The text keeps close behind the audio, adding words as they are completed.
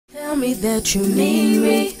me that you need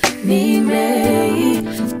me, need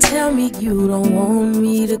me. Tell me you don't want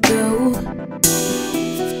me to go.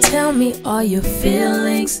 Tell me all your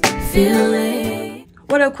feelings.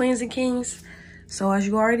 What up, queens and kings? So as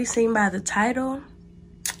you already seen by the title,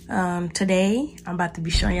 today I'm about to be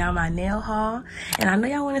showing y'all my nail haul, and I know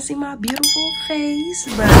y'all want to see my beautiful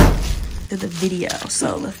face, but to the video.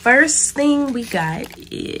 So the first thing we got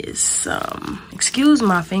is excuse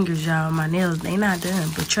my fingers, y'all, my nails, they not done,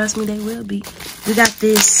 but trust me, they will be. We got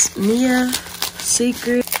this Mia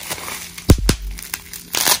Secret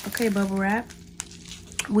bubble wrap.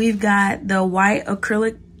 We've got the white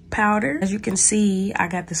acrylic powder. As you can see, I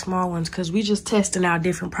got the small ones because we just testing out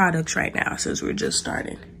different products right now since we're just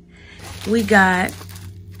starting. We got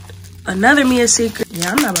another Mia Secret.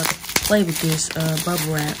 Yeah, I'm not about to play with this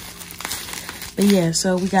bubble wrap. But yeah,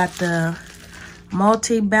 so we got the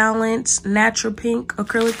Multi-Balance Natural Pink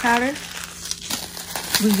acrylic powder.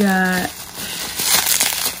 We got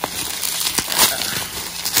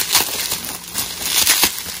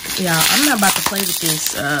yeah, I'm not about to play with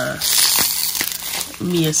this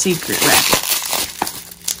Mia Secret wrap.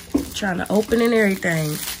 I'm trying to open and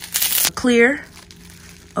everything. Clear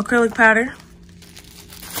acrylic powder.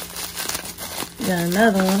 We got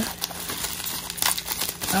another one.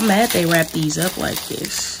 I'm mad they wrap these up like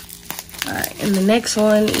this. All right, and the next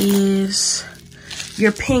one is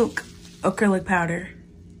your pink acrylic powder.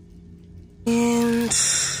 And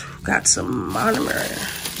got some monomer.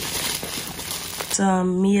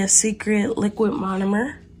 Some Mia Secret liquid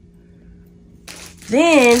monomer.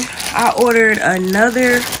 Then I ordered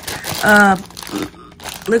another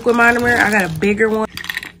liquid monomer. I got a bigger one.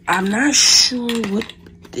 I'm not sure what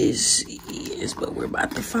this is, but we're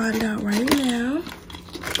about to find out right now.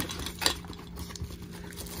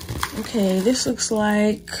 Okay, this looks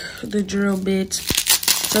like the drill bits.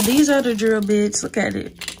 So these are the drill bits. Look at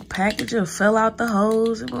it. Package just fell out the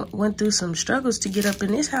hose. It went through some struggles to get up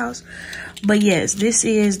in this house. But yes, this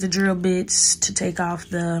is the drill bits to take off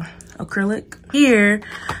the acrylic. Here,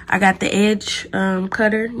 I got the edge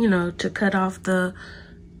cutter, you know, to cut off the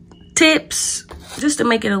tips, just to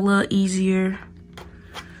make it a little easier.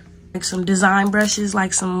 Like some design brushes,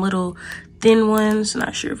 like some little thin ones.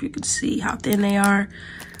 Not sure if you can see how thin they are,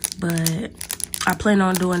 but I plan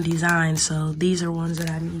on doing designs, so these are ones that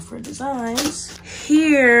I need for designs.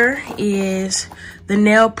 Here is the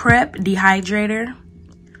Nail Prep Dehydrator.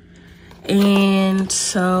 And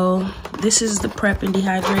so this is the prep and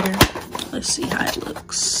dehydrator. Let's see how it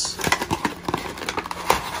looks.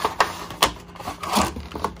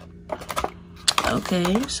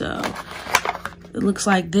 Okay, so it looks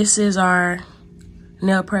like this is our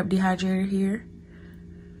nail prep dehydrator here.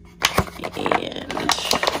 And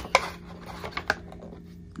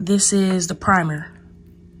this is the primer.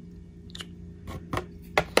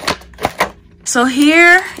 So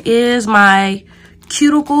here is my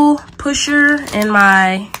cuticle pusher and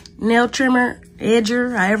my nail trimmer,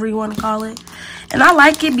 edger, however you want to call it. And I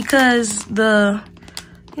like it because the,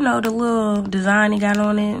 you know, the little design he got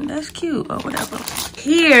on it, that's cute or whatever.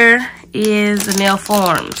 Here is the nail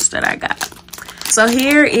forms that I got. So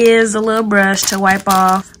here is a little brush to wipe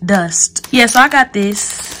off dust. Yeah, so I got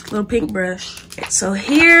this little pink brush. So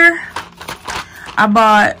here I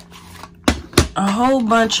bought a whole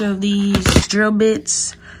bunch of these drill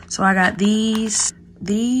bits. So I got these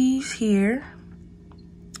here.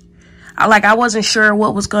 I wasn't sure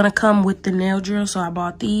what was gonna come with the nail drill, so I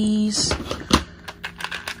bought these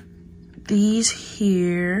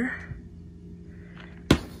here,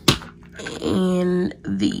 and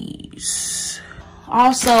these.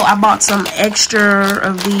 Also, I bought some extra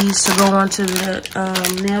of these to go onto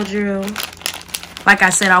the nail drill. Like I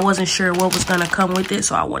said, I wasn't sure what was gonna come with it,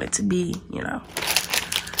 so I wanted to be, you know,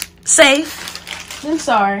 safe than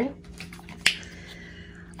sorry.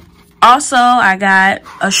 Also, I got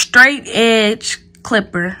a straight edge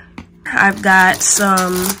clipper. I've got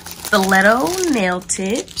some stiletto nail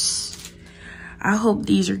tips. I hope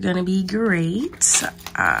these are gonna be great.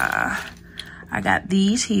 I got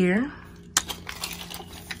these here.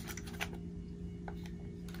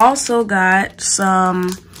 Also got some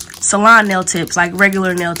salon nail tips, like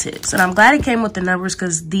regular nail tips. And I'm glad it came with the numbers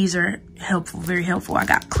because these are helpful, very helpful. I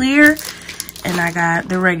got clear and I got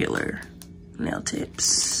the regular nail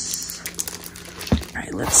tips. All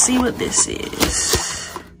right, let's see what this is.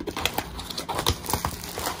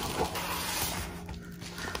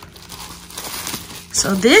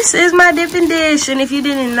 So this is my dipping dish, and if you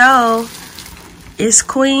didn't know, it's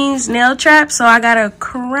Queen's Nail Trap. So I got a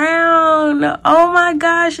crown. Oh my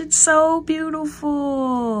gosh, it's so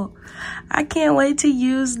beautiful. I can't wait to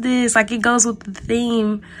use this. Like, it goes with the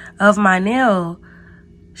theme of my nail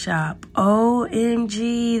shop.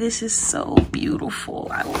 OMG, this is so beautiful.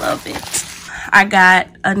 I love it. I got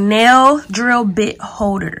a nail drill bit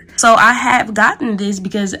holder. So I have gotten this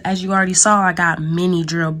because, as you already saw, I got mini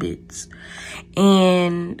drill bits.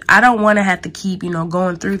 And I don't want to have to keep, you know,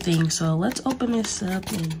 going through things. So let's open this up.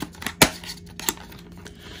 And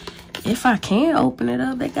if I can open it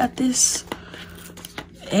up, they got this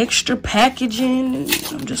extra packaging.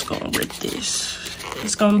 I'm just going to rip this.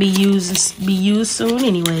 It's going to be used soon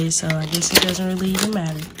anyway. So I guess it doesn't really even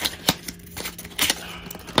matter.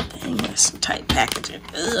 Dang, that's some tight packaging.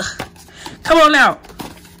 Ugh. Come on out.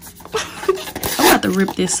 I'm about to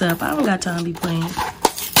rip this up. I don't got time to be playing.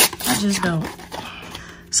 I just don't.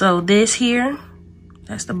 So this here,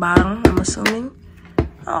 that's the bottom, I'm assuming.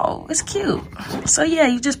 Oh, it's cute. So yeah,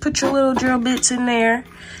 you just put your little drill bits in there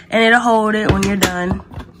and it'll hold it. When you're done,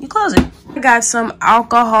 you close it. I got some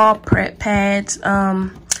alcohol prep pads. I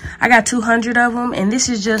got 200 of them, and this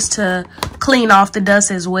is just to clean off the dust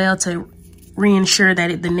as well, to reassure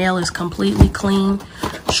that the nail is completely clean.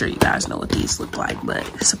 I'm sure you guys know what these look like, but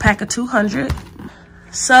it's a pack of 200.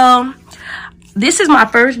 So this is my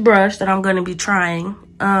first brush that I'm going to be trying.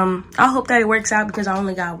 I hope that it works out because I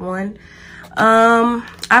only got one.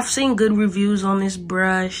 I've seen good reviews on this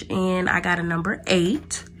brush, and I got a number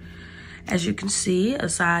 8. As you can see, a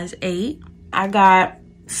size 8. I got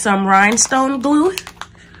some rhinestone glue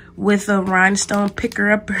with a rhinestone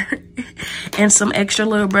picker-upper and some extra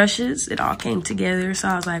little brushes. It all came together, so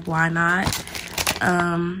I was like, why not?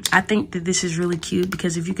 I think that this is really cute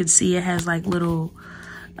because if you could see, it has like little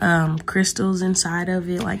crystals inside of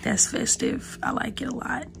it. Like, that's festive. I like it a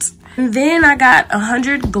lot. And then I got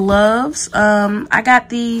 100 gloves. I got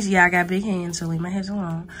these. Yeah, I got big hands, so leave my hands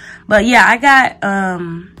alone. But yeah, I got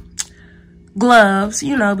gloves,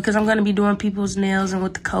 you know, because I'm going to be doing people's nails, and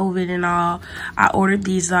with the COVID and all, I ordered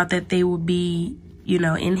these, thought that they would be, you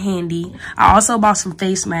know, in handy. I also bought some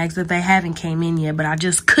face masks that they haven't came in yet, but I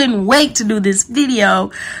just couldn't wait to do this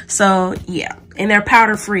video. So yeah, and they're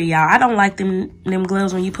powder free, y'all. I don't like them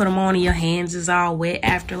gloves when you put them on and your hands is all wet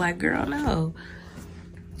after. Like, girl, no.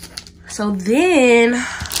 So then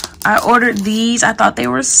I ordered these. I thought they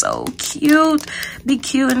were so cute. Be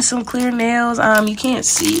cute in some clear nails. You can't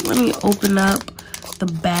see. Let me open up the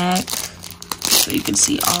back so you can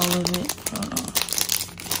see all of it. Hold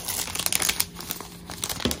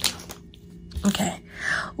on. Okay.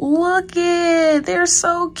 Look it. They're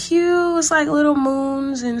so cute. It's like little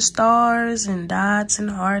moons and stars and dots and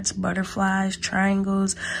hearts, butterflies,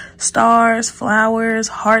 triangles, stars, flowers,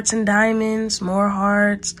 hearts and diamonds, more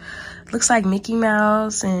hearts. Looks like Mickey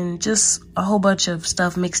Mouse and just a whole bunch of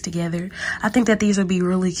stuff mixed together. I think that these would be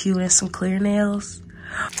really cute in some clear nails.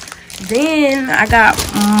 Then I got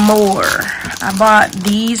more. I bought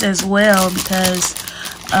these as well because,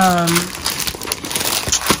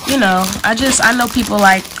 you know, I know people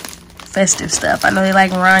like festive stuff. I know they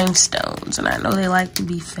like rhinestones, and I know they like to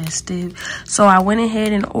be festive. So I went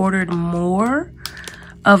ahead and ordered more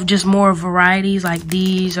of just more varieties. Like,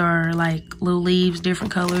 these are like little leaves,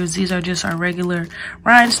 different colors. These are just our regular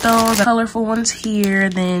rhinestones. The colorful ones here,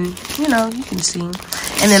 then, you know, you can see.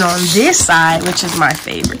 And then on this side, which is my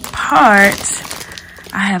favorite part,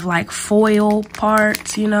 I have like foil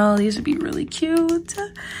parts, you know. These would be really cute.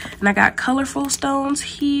 And I got colorful stones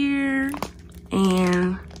here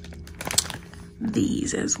and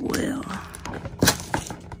these as well.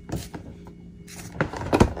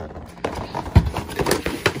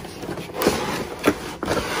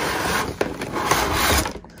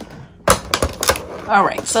 All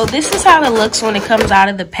right, so this is how it looks when it comes out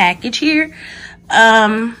of the package here.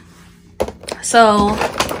 So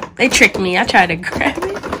they tricked me. I tried to grab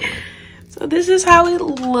it. So this is how it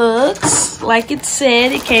looks. Like it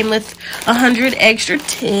said, it came with 100 extra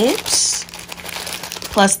tips,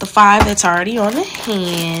 plus the 5 that's already on the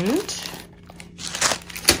hand.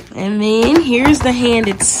 And then here's the hand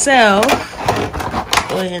itself.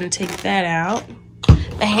 Go ahead and take that out.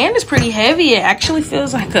 The hand is pretty heavy. It actually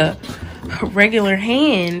feels like a regular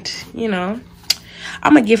hand, you know.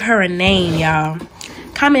 I'm gonna give her a name, y'all.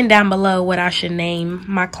 Comment down below what I should name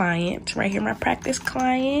my client. Right here, my practice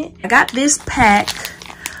client. I got this pack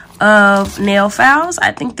of nail files.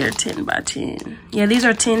 I think they're 10 by 10. Yeah, these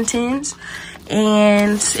are 10/10s.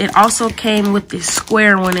 And it also came with this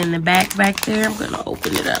square one in the back there. I'm gonna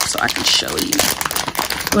open it up so I can show you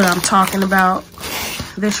what I'm talking about.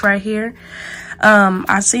 This right here.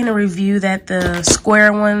 I've seen a review that the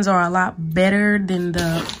square ones are a lot better than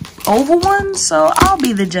the oval ones, so I'll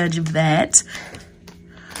be the judge of that.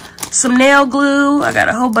 Some nail glue. I got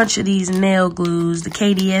a whole bunch of these nail glues, the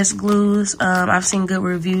KDS glues. I've seen good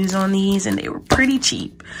reviews on these and they were pretty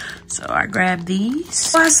cheap. So I grabbed these.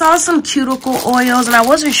 So I saw some cuticle oils and I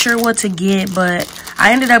wasn't sure what to get, but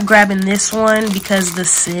I ended up grabbing this one because the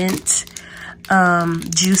scent,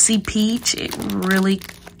 Juicy Peach, it really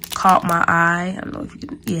caught my eye. I don't know if you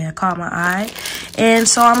can, yeah, caught my eye. And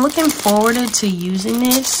so I'm looking forward to using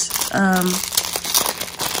this.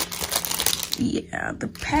 Yeah, the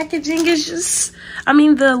packaging is just, I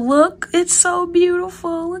mean, the look, it's so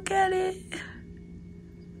beautiful. Look at it.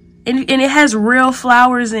 And it has real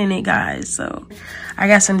flowers in it, guys. So I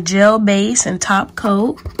got some gel base and top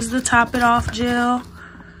coat. This is the top it off gel.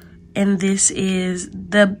 And this is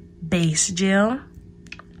the base gel.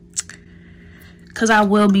 Because I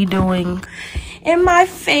will be doing. And my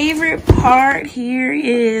favorite part here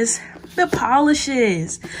is the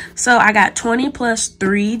polishes. So I got 20 plus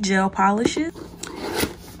 3 gel polishes.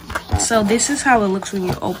 So this is how it looks when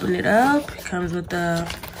you open it up. It comes with the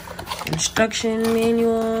instruction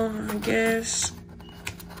manual, I guess.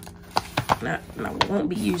 I won't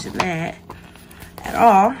be using that at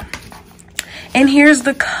all. And here's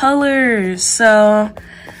the colors. So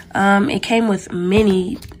it came with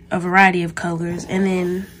a variety of colors. And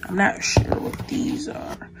then I'm not sure what these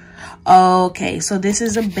are. Okay, so this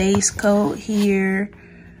is a base coat here,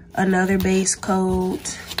 another base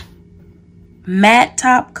coat, matte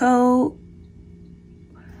top coat,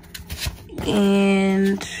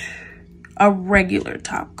 and a regular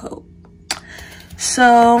top coat.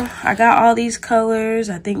 So I got all these colors.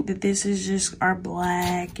 I think that this is just our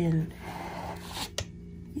black and,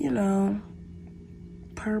 you know,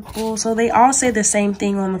 purple. So they all say the same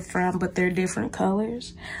thing on the front, but they're different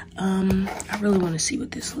colors. I really want to see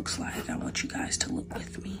what this looks like. I want you guys to look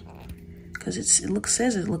with me because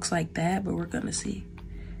says it looks like that, but we're gonna see.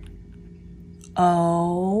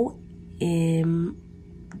 OMG,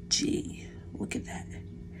 look at that.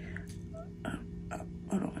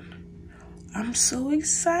 Hold on, I'm so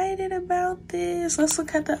excited about this. Let's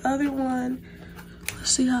look at the other one.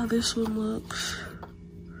 Let's see how this one looks.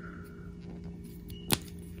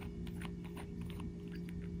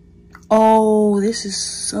 Oh, this is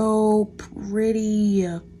so pretty.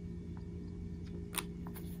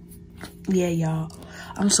 Yeah, y'all.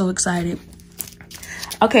 I'm so excited.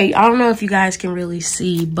 Okay, I don't know if you guys can really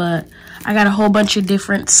see, but I got a whole bunch of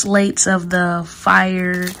different slates of the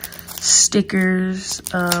fire stickers.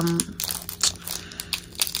 Hold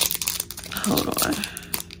on.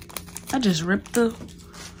 I just ripped the...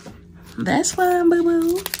 That's fine,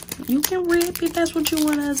 boo-boo. You can rip if that's what you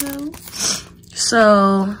want to do.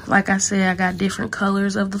 So, like I said, I got different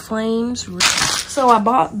colors of the flames. So I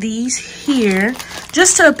bought these here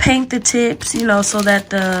just to paint the tips, you know, so that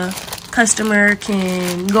the customer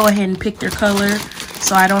can go ahead and pick their color.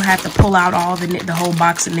 So I don't have to pull out all the whole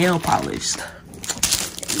box of nail polish.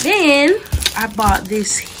 Then I bought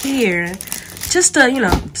this here just to, you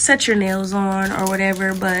know, set your nails on or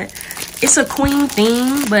whatever. But it's a queen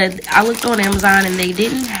theme, but I looked on Amazon and they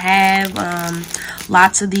didn't have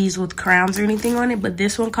lots of these with crowns or anything on it, but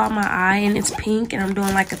this one caught my eye and it's pink, and I'm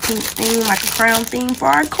doing like a pink theme, like a crown theme for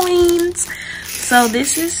our queens. So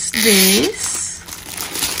this is this.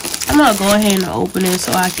 I'm gonna go ahead and open it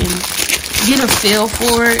so I can get a feel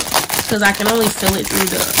for it, because I can only feel it through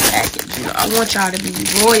the package. You know, I want y'all to be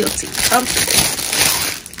royalty comfortable.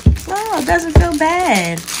 Oh, it doesn't feel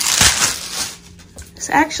bad. It's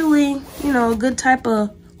actually, you know, a good type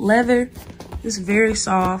of leather. It's very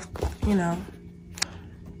soft, you know.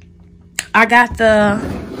 I got the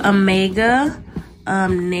Omega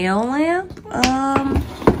nail lamp.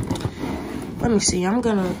 Let me see. I'm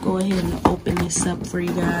gonna go ahead and open this up for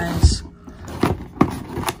you guys.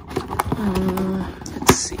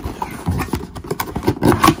 Let's see.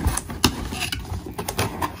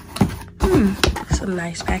 Some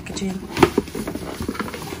nice packaging.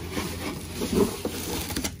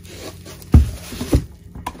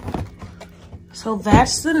 So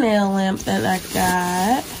that's the nail lamp that I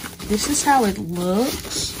got. This is how it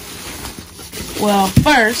looks. Well,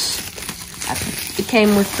 first, it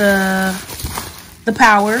came with the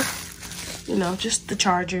power, you know, just the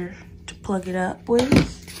charger to plug it up with.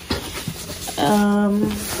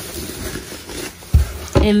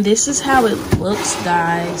 And this is how it looks,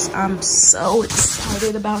 guys. I'm so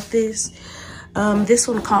excited about this. This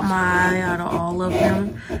one caught my eye out of all of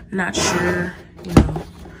them. Not sure, you know,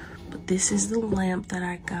 but this is the lamp that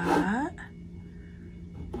I got.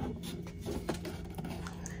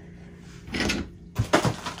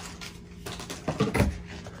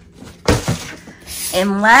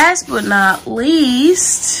 And last but not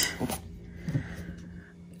least,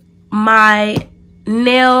 my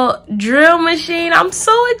nail drill machine. I'm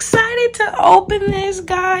so excited to open this,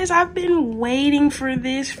 guys. I've been waiting for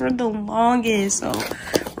this for the longest. So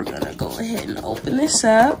we're gonna go ahead and open this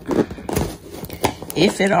up.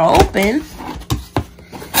 If it'll open.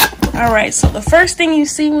 All right, so the first thing you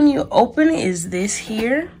see when you open it is this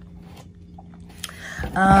here.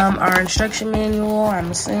 Our instruction manual,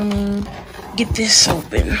 I'm assuming. Get this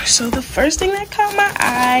open. So the first thing that caught my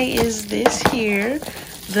eye is this here,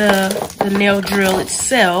 the nail drill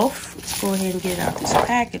itself. Let's go ahead and get out this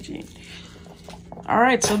packaging. All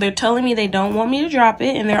right, so they're telling me they don't want me to drop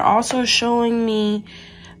it, and they're also showing me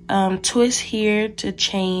twists here to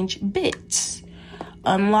change bits.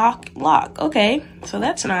 Unlock, lock. Okay, so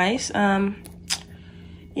that's nice.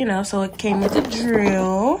 You know, so it came with a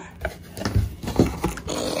drill.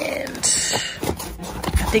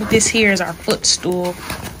 I think this here is our footstool.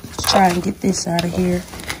 Let's try and get this out of here.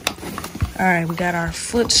 All right, we got our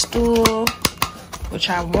footstool, which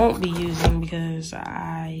I won't be using because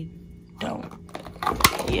I don't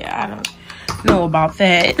know about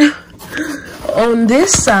that. On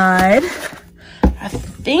this side, I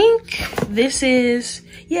think this is,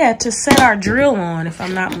 yeah, to set our drill on, if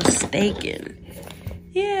I'm not mistaken.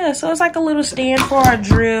 Yeah, so it's like a little stand for our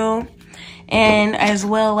drill, and as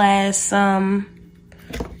well as some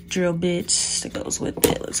drill bits that goes with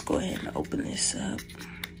it. Let's go ahead and open this up.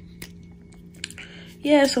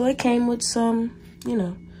 Yeah, so it came with some, you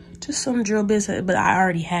know, just some drill bits, but I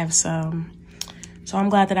already have some. So I'm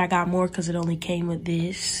glad that I got more because it only came with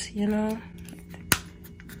this, you know.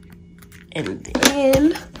 And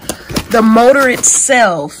then the motor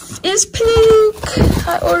itself is pink.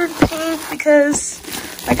 I ordered pink because,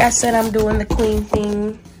 like I said, I'm doing the queen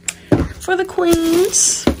thing for the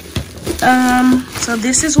queens. So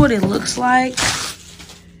this is what it looks like,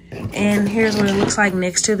 and here's what it looks like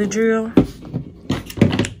next to the drill.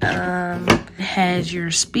 It has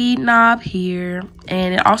your speed knob here,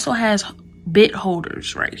 and it also has bit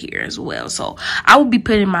holders right here as well. So I will be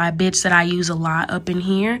putting my bits that I use a lot up in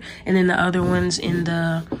here, and then the other ones in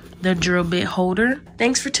the drill bit holder.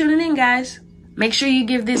 Thanks for tuning in, guys. Make sure you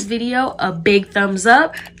give this video a big thumbs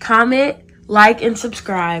up, comment, like, and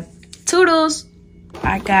subscribe. Toodles!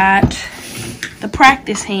 I got the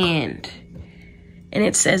practice hand, and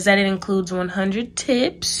it says that it includes 100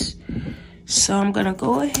 tips. So I'm gonna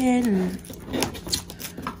go ahead and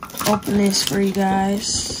open this for you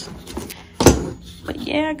guys. But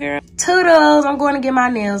yeah, girl, toodles, I'm going to get my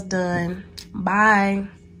nails done. Bye.